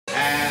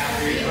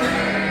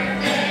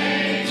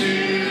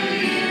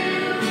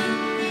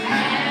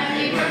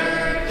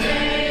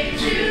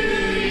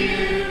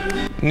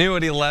New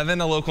at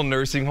 11, a local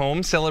nursing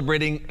home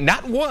celebrating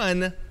not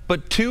one,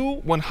 but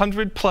two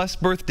 100-plus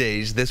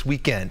birthdays this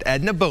weekend.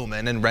 Edna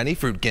Bowman and Rennie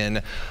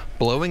Fruitkin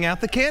blowing out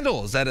the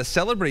candles at a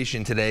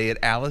celebration today at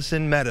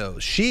Alison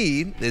Meadows.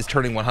 She is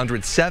turning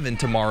 107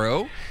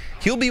 tomorrow.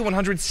 He'll be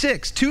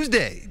 106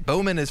 Tuesday.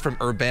 Bowman is from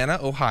Urbana,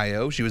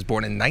 Ohio. She was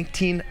born in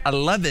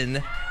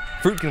 1911.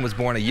 Fruitkin was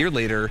born a year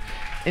later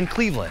in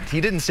Cleveland. He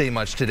didn't say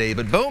much today,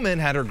 but Bowman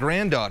had her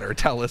granddaughter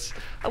tell us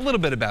a little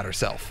bit about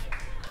herself.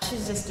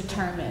 She's just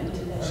determined,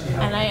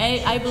 and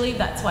I believe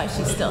that's why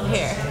she's still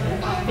here,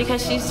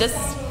 because she's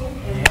just,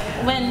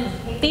 when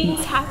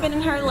things happen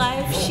in her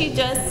life, she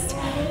just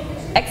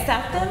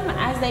accept them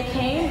as they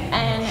came,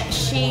 and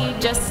she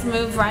just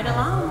moved right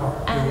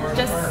along and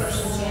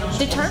just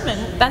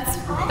determined.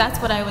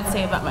 That's what I would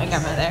say about my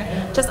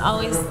grandmother, just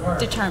always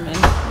determined.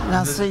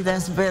 Now see,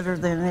 that's better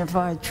than if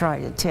I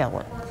try to tell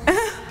it.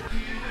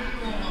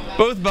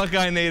 Both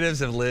Buckeye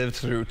natives have lived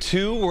through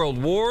 2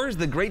 world wars,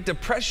 the Great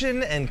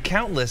Depression, and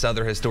countless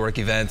other historic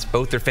events.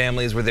 Both their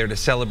families were there to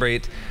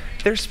celebrate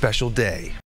their special day.